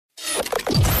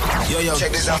Yo,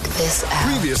 check this out.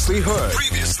 Previously heard.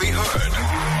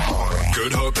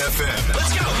 Good Hope FM.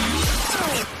 Let's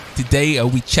go. Today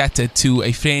we chatted to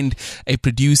a friend, a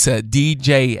producer,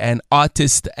 DJ, an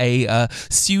artist, a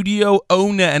studio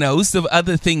owner, and a host of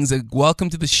other things. Welcome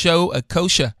to the show,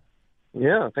 Cosher.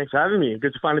 Yeah, thanks for having me.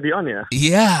 Good to finally be on here.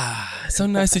 Yeah, so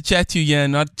nice to chat to you. Yeah,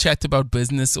 not chat about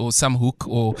business or some hook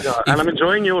or. Yeah, and I'm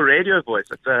enjoying your radio voice.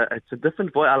 It's a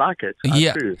different voice. I like it.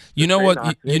 Yeah, you know what?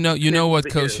 Nice. You know what,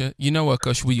 Cosher. You know what,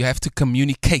 Cosher. We have to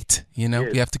communicate. You know,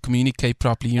 Yes. we have to communicate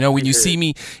properly. You know, when you see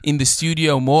me in the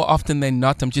studio, more often than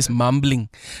not, I'm just mumbling.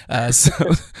 So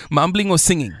mumbling or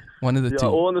singing, one of the two.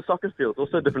 Or on the soccer field,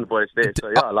 also a different voice there. So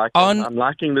yeah, I like it. I'm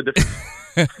liking the different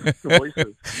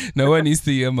voices. No one needs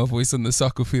to hear my voice on the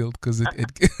soccer field because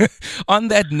on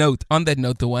that note,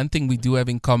 the one thing we do have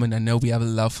in common, I know we have a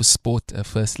love for sport,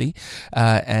 firstly,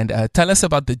 and tell us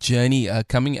about the journey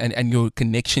coming and your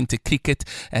connection to cricket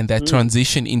and that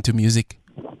transition into music.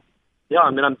 Yeah,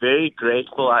 I mean, I'm very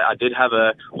grateful. I did have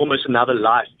almost another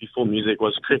life before music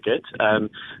was cricket.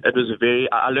 It was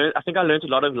I think I learned a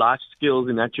lot of life skills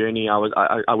in that journey. I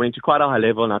went to quite a high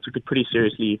level and I took it pretty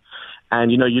seriously. And,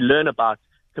 you know, you learn about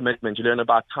commitment, you learn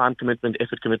about time commitment,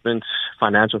 effort commitment,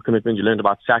 financial commitment, you learn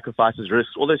about sacrifices,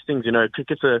 risks, all those things. You know,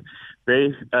 cricket's a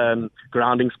very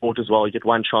grounding sport as well. You get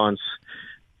one chance,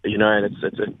 you know, and it's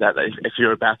that if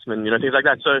you're a batsman, you know, things like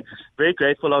that. So very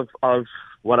grateful of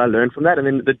what I learned from that. And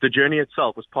then the journey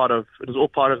itself was all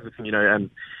part of the thing, you know,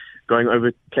 playing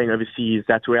overseas.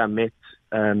 That's where I met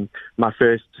my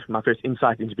first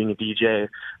insight into being a DJ.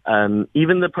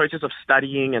 Even the process of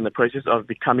studying and the process of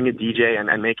becoming a DJ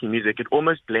and making music, it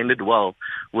almost blended well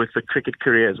with the cricket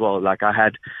career as well. Like I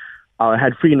had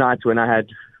free nights when there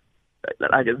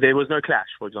was no clash.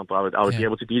 For example, I would be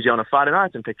able to DJ on a Friday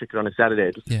night and play cricket on a Saturday.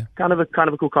 It was kind of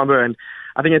a cool combo. And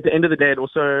I think at the end of the day, it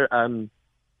also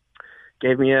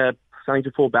gave me something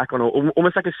to fall back on, or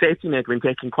almost like a safety net when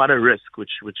taking quite a risk, which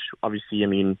obviously, I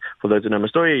mean, for those who know my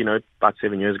story, you know, about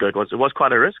 7 years ago, it was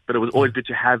quite a risk, but it was always good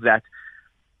to have that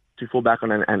to fall back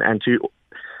on and to,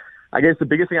 I guess the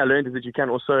biggest thing I learned is that you can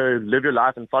also live your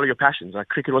life and follow your passions. Like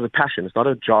cricket was a passion. It's not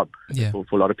a job for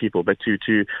a lot of people, but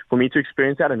for me to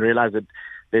experience that and realize that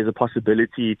there's a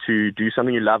possibility to do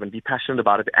something you love and be passionate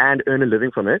about it and earn a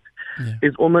living from it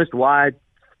is almost why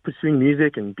pursuing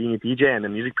music and being a DJ and a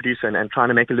music producer and trying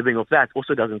to make a living off that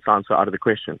also doesn't sound so out of the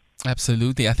question.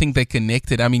 Absolutely. I think they're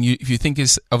connected. I mean, if you think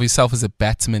of yourself as a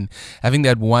batsman, having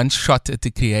that one shot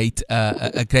to create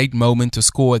a great moment, to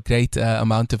score a great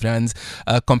amount of runs,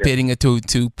 comparing it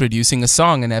to producing a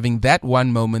song and having that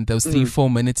one moment, those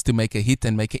 3-4 minutes to make a hit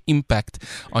and make an impact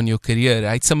on your career,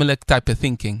 right? Similar type of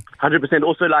thinking. 100%.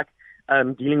 Also, like,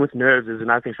 dealing with nerves is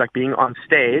another thing. It's like being on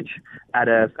stage at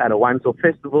a once-off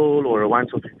festival or a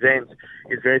once-off event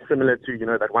is very similar to, you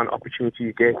know, that one opportunity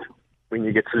you get when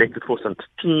you get selected for some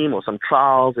team or some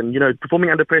trials. And, you know, performing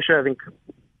under pressure, I think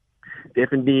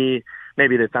definitely,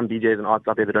 maybe there's some DJs and artists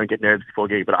out there that don't get nerves before a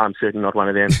gig, but I'm certainly not one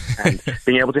of them. And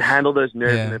being able to handle those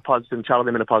nerves in a positive and channel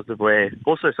them in a positive way,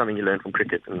 also something you learn from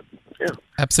cricket. And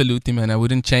absolutely, man. I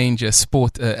wouldn't change a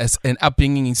sport as an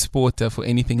upbringing in sport for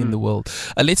anything in the world.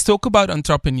 Let's talk about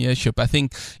entrepreneurship. I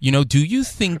think, you know, do you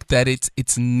think that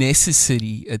it's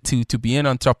necessary to be an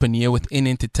entrepreneur within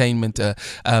entertainment,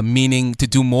 meaning to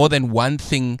do more than one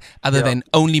thing other than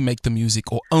only make the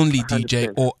music or only 100%.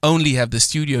 DJ or only have the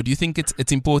studio? Do you think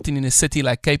it's important in a city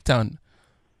like Cape Town?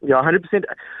 Yeah, 100%.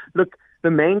 Look,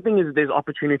 the main thing is there's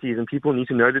opportunities, and people need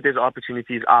to know that there's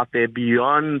opportunities out there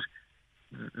beyond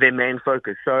their main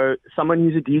focus. So someone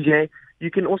who's a DJ, you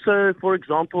can also, for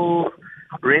example,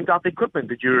 rent out the equipment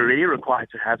that you're already required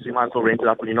to have, so you might as well rent it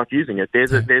out when you're not using it.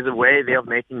 There's a way there of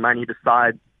making money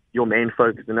beside your main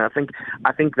focus, and I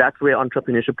think that's where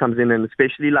entrepreneurship comes in, and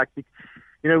especially like, you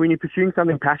know, when you're pursuing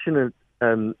something passionate,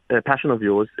 a passion of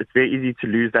yours, it's very easy to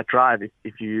lose that drive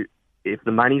if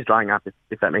the money's drying up,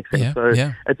 if that makes sense.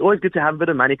 It's always good to have a bit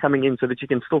of money coming in so that you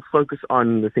can still focus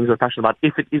on the things you're passionate about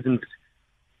if it isn't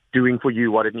doing for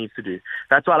you what it needs to do.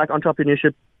 That's why, like,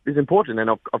 entrepreneurship is important. And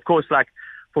of course, like,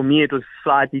 for me, it was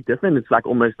slightly different. It's like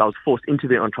almost I was forced into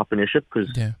the entrepreneurship because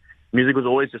music was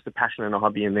always just a passion and a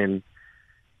hobby, and then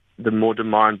the more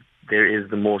demand there is,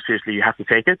 the more seriously you have to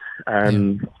take it.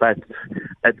 But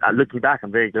looking back,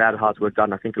 I'm very glad how it's worked out,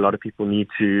 and I think a lot of people need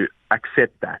to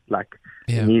accept that. Like,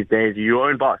 in these days, you're your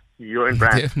own boss, your own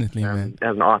brand. Definitely, man.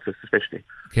 As an artist, especially.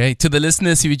 Okay, to the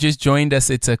listeners, if you just joined us,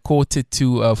 it's a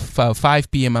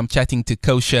 5 p.m. I'm chatting to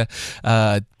Cosher,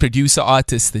 producer,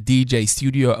 artist, the DJ,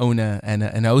 studio owner, and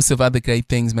a host of other great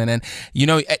things, man. And, you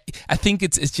know, I think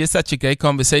it's just such a great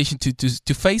conversation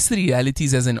to face the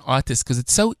realities as an artist, because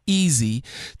it's so easy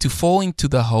to fall into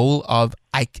the hole of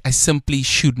I simply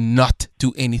should not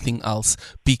do anything else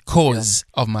because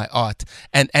of my art.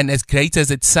 And as great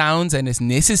as it sounds and as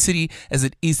necessary as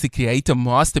it is to create a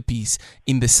masterpiece,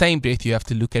 in the same breath, you have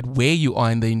to look at where you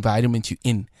are in the environment you're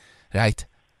in, right?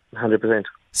 100%.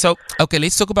 So, okay,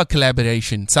 let's talk about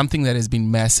collaboration, something that has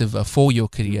been massive for your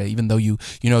career, even though you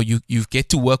get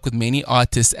to work with many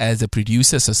artists as a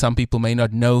producer. So some people may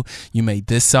not know you made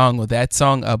this song or that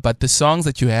song, but the songs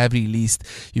that you have released,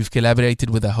 you've collaborated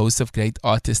with a host of great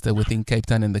artists within Cape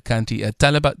Town and the country.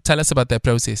 Tell us about that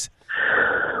process.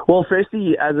 Well,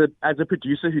 firstly, as a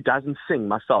producer who doesn't sing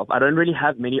myself, I don't really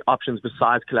have many options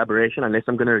besides collaboration unless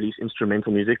I'm going to release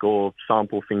instrumental music or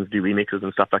sample things, do remixes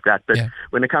and stuff like that. But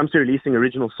when it comes to releasing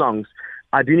original songs,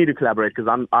 I do need to collaborate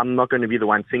because I'm not going to be the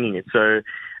one singing it. So,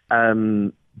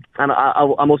 and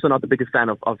I'm also not the biggest fan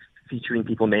of featuring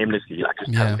people namelessly, like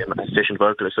just having them as session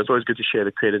vocalists. So it's always good to share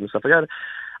the credit and stuff like that.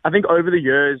 I think over the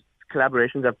years,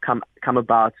 collaborations have come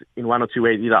about in one or two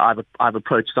ways. Either I've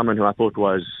approached someone who I thought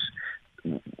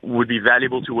would be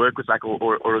valuable to work with, like,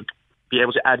 or be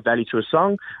able to add value to a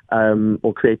song,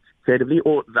 or create creatively.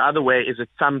 Or the other way is that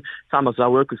sometimes I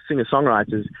work with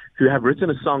singer-songwriters who have written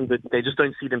a song that they just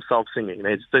don't see themselves singing.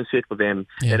 They just don't see it for them.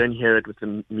 They don't hear it with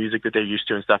the music that they're used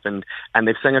to and stuff. And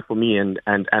they've sang it for me and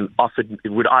offered,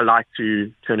 would I like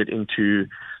to turn it into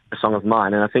a song of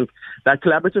mine? And I think that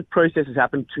collaborative process has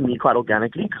happened to me quite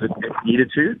organically because it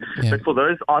needed to. But for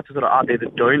those artists that are out there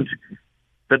that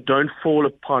don't fall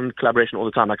upon collaboration all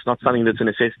the time, like it's not something that's a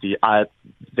necessity,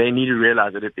 they need to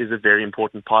realize that it is a very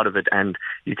important part of it, and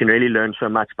you can really learn so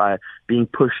much by being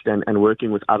pushed and working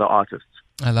with other artists.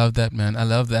 I love that, man. I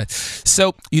love that.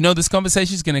 So, this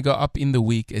conversation is going to go up in the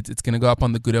week. It's going to go up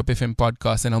on the Good Hope FM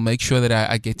podcast, and I'll make sure that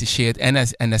I get to share it and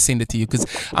I send it to you, because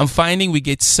I'm finding we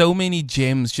get so many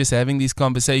gems just having these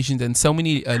conversations and so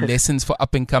many lessons for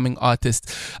up and coming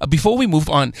artists. Before we move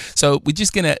on, so we're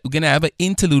gonna have an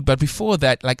interlude, but before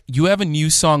that, like, you have a new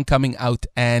song coming out,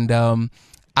 and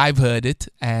I've heard it,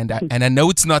 and I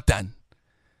know it's not done.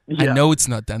 I know it's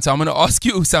not done. So I'm going to ask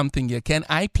you something here. Can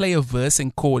I play a verse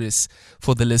and chorus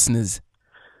for the listeners?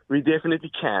 We definitely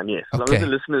can, yes. As long as the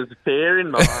listeners bear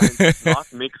in mind, it's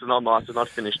not mixed, not mastered, not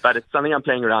finished, but it's something I'm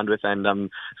playing around with, and I'm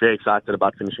very excited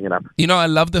about finishing it up. I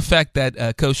love the fact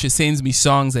that Cosher sends me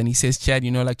songs and he says, Chad,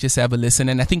 just have a listen.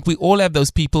 And I think we all have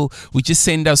those people we just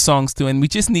send our songs to, and we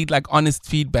just need honest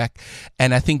feedback.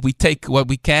 And I think we take what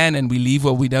we can and we leave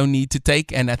what we don't need to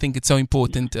take. And I think it's so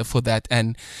important for that.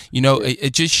 And,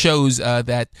 it just shows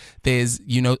that there's,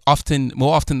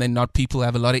 more often than not, people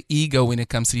have a lot of ego when it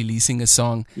comes to releasing a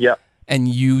song. Yeah. And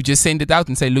you just send it out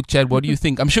and say, look, Chad, what do you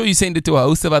think? I'm sure you send it to a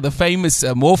host of other famous,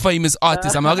 more famous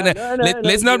artists. I'm not going to,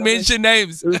 let's not mention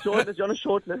names. You're on a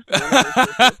short list.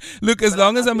 Look, as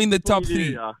long as I'm in the top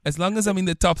three,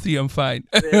 I'm fine.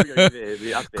 There we go.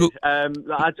 There, up there. Cool.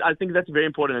 I think that's very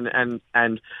important.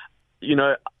 And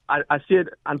I see it,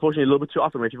 unfortunately, a little bit too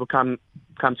often when people come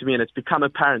to me and it's become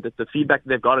apparent that the feedback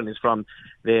they've gotten is from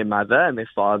their mother and their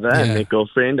father and their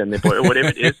girlfriend and their boy, or whatever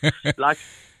it is. Like,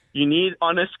 you need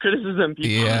honest criticism,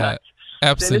 people. Yeah,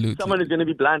 absolutely. Someone who's going to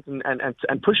be blunt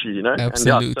and push you,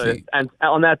 Absolutely. And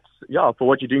on that, for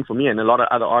what you're doing for me and a lot of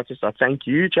other artists, I thank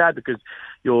you, Chad, because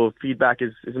your feedback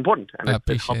is important and it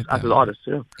helps us as artists.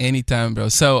 Yeah. Anytime, bro.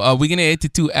 So we're going to head to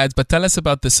 2 ads, but tell us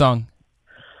about the song.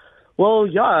 Well,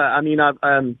 I mean,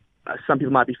 some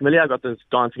people might be familiar. I got this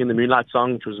Dancing in the Moonlight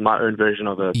song, which was my own version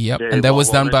of a and that was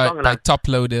done by Top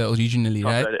Loader originally,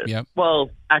 right? Yep.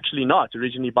 Well, actually not.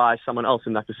 Originally by someone else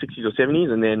in the 60s or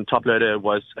 70s, and then Top Loader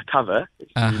was a cover. He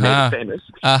made it famous.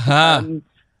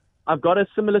 I've got a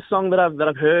similar song that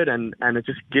I've heard, and it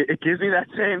just gives me that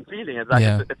same feeling. It's like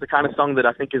it's the kind of song that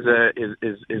I think is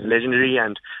legendary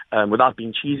and without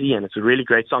being cheesy, and it's a really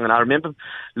great song. And I remember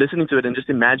listening to it and just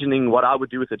imagining what I would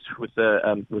do with it with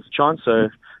the chance. So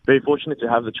very fortunate to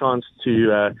have the chance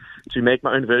to make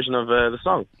my own version of the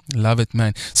song. Love it,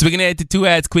 man. So we're gonna head to 2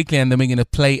 ads quickly, and then we're gonna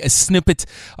play a snippet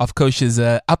of Kosher's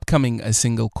upcoming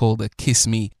single called "Kiss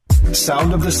Me."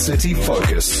 Sound of the City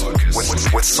Focus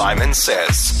with Saaiman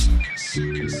Says.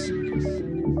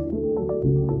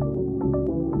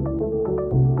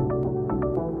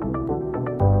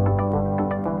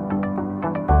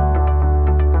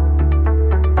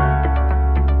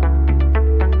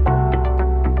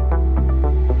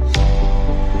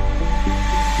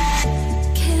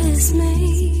 Kiss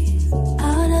me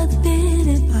out of the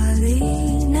bitty barley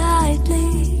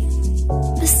nightly,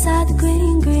 beside the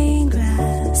green, green grass.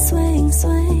 Swing,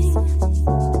 swing,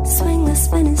 swing the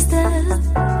spinning step.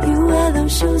 You wear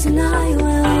those shoes and I will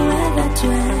wear that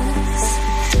dress.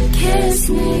 Kiss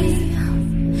me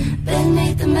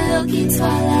beneath the milky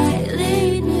twilight.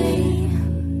 Lead me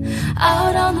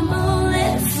Out on the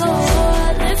moonlit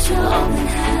floor, lift your open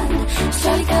hand,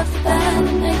 strike up the band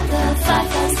and make the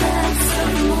fireflies dance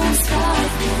on the moon sky.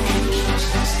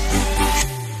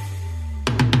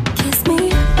 Kiss me,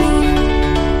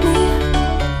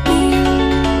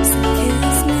 so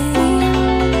kiss me, kiss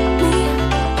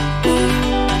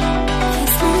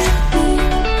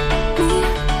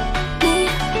me,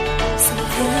 so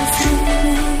kiss me.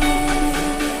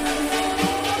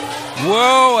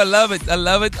 Whoa, I love it. I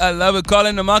love it. I love it.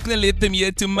 Colin, I'm not going to let them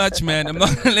hear too much, man. I'm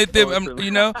not going to let them,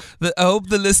 I hope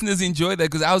the listeners enjoy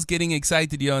that because I was getting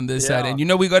excited here on this side.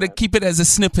 And, we got to keep it as a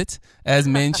snippet, as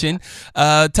mentioned.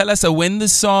 Tell us when the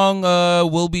song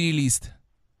will be released.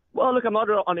 Well, look, I'm not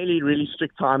on any really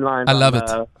strict timeline. I love it.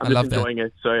 I'm just enjoying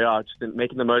it. So, just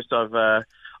making the most of the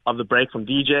break from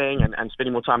DJing and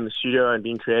spending more time in the studio and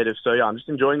being creative. So, I'm just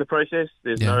enjoying the process.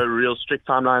 There's no real strict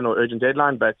timeline or urgent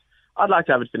deadline, but I'd like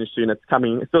to have it finished soon. It's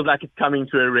coming. It feels like it's coming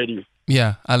to already.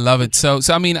 Yeah, I love it. So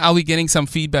I mean, are we getting some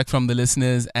feedback from the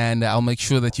listeners? And I'll make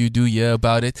sure that you do hear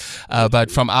about it. But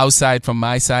from our side, from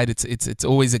my side, it's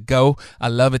always a go. I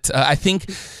love it. I think.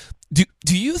 Do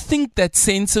you think that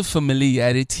sense of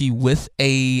familiarity with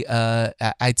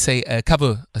I'd say a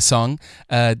cover song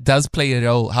does play a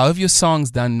role? How have your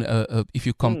songs done if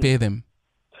you compare them?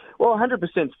 Well, 100%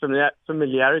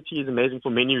 familiarity is amazing for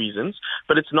many reasons,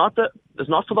 but it's not for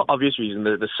the obvious reason,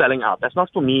 the selling out. That's not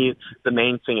for me the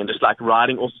main thing, and just like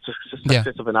riding off the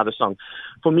success of another song.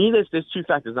 For me, there's two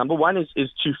factors. Number one is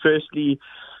to firstly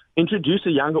introduce a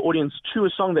younger audience to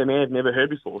a song they may have never heard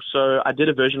before. So I did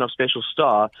a version of Special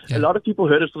Star. Yeah. A lot of people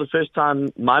heard it for the first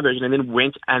time, my version, and then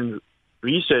went and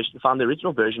researched and found the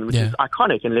original version, which is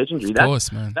iconic and legendary.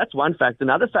 That's one factor.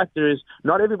 Another factor is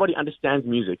not everybody understands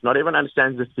music. Not everyone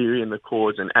understands the theory and the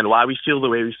chords and why we feel the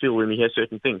way we feel when we hear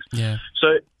certain things. Yeah.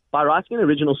 So by writing an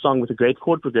original song with a great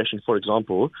chord progression, for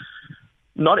example,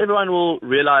 not everyone will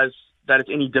realize that it's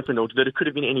any different or that it could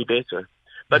have been any better.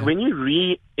 But when you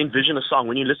re-envision a song,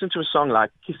 when you listen to a song like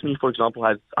Kiss Me, for example,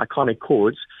 has iconic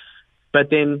chords, but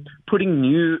then putting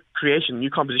new creation, new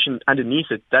composition underneath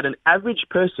it, that an average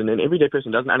person, an everyday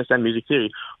person doesn't understand music theory,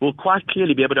 will quite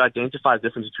clearly be able to identify the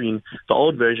difference between the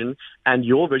old version and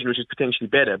your version, which is potentially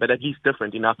better, but at least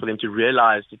different enough for them to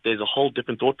realize that there's a whole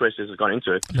different thought process that's gone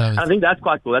into it. And I think that's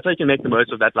quite cool. That's how you can make the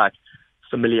most of that, like,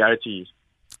 familiarity.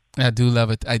 I do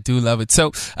love it. I do love it.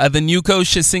 So the new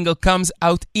Cosher single comes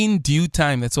out in due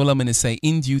time. That's all I'm going to say.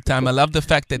 In due time. I love the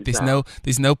fact that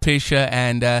there's no pressure,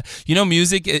 and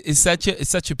music is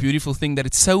such a beautiful thing that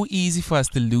it's so easy for us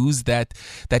to lose that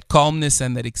calmness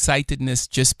and that excitedness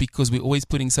just because we're always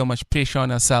putting so much pressure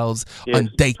on ourselves on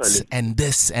dates and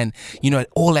this and it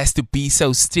all has to be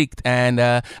so strict. And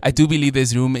I do believe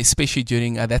there's room, especially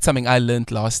during that's something I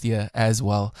learned last year as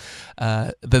well.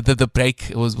 The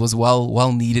break was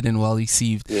well needed and well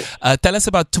received. Yes. Tell us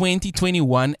about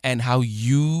 2021 and how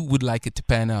you would like it to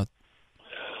pan out.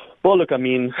 Well, look, I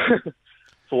mean,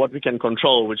 for what we can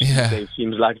control, which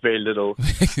seems like very little,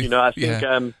 I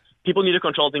think people need to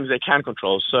control things they can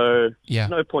control. So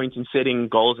there's no point in setting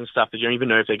goals and stuff that you don't even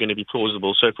know if they're going to be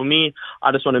plausible. So for me,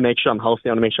 I just want to make sure I'm healthy. I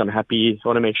want to make sure I'm happy. I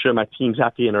want to make sure my team's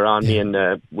happy and around me, and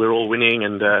we're all winning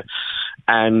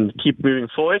and keep moving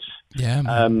forward. Yeah.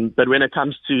 But when it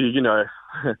comes to,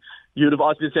 you would have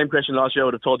asked me the same question last year. I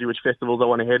would have told you which festivals I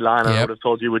want to headline. I would have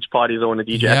told you which parties I want to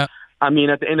DJ. Yep. I mean,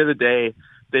 at the end of the day,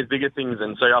 there's bigger things.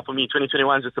 And so for me,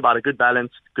 2021 is just about a good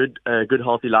balance, good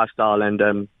healthy lifestyle,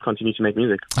 and continue to make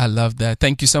music. I love that.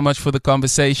 Thank you so much for the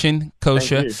conversation,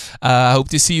 Cosher. I hope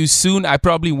to see you soon. I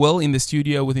probably will in the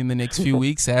studio within the next few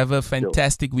weeks. Have a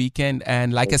fantastic weekend.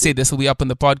 And like I said, this will be up on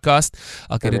the podcast.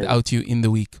 I'll get it out to you in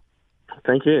the week.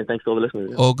 Thank you. Thanks to all the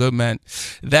listeners. All good, man.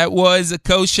 That was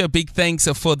Cosher. Big thanks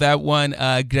for that one.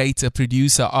 Great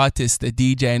producer, artist,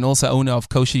 DJ, and also owner of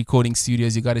Cosher Recording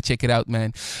Studios. You got to check it out,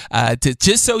 man.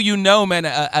 Just so you know, man,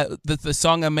 the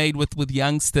song I made with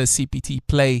youngster CPT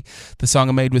Play, the song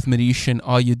I made with Mauritian,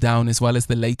 Are You Down, as well as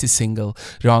the latest single,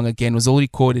 Wrong Again, was all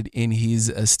recorded in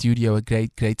his studio. A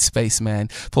great space, man.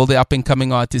 For all the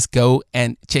up-and-coming artists, go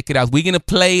and check it out. We're going to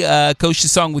play a Cosher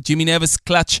song with Jimmy Nevis,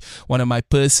 Clutch, one of my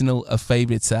personal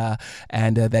favorites,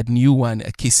 and that new one,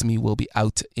 Kiss Me, will be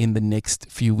out in the next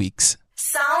few weeks.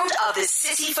 Sound of the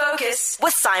City Focus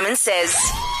with Saaiman Says.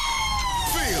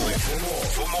 Feel it.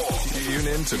 For more, tune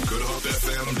in to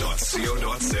goodhopefm.co.za.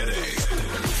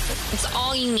 It's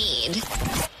all you need.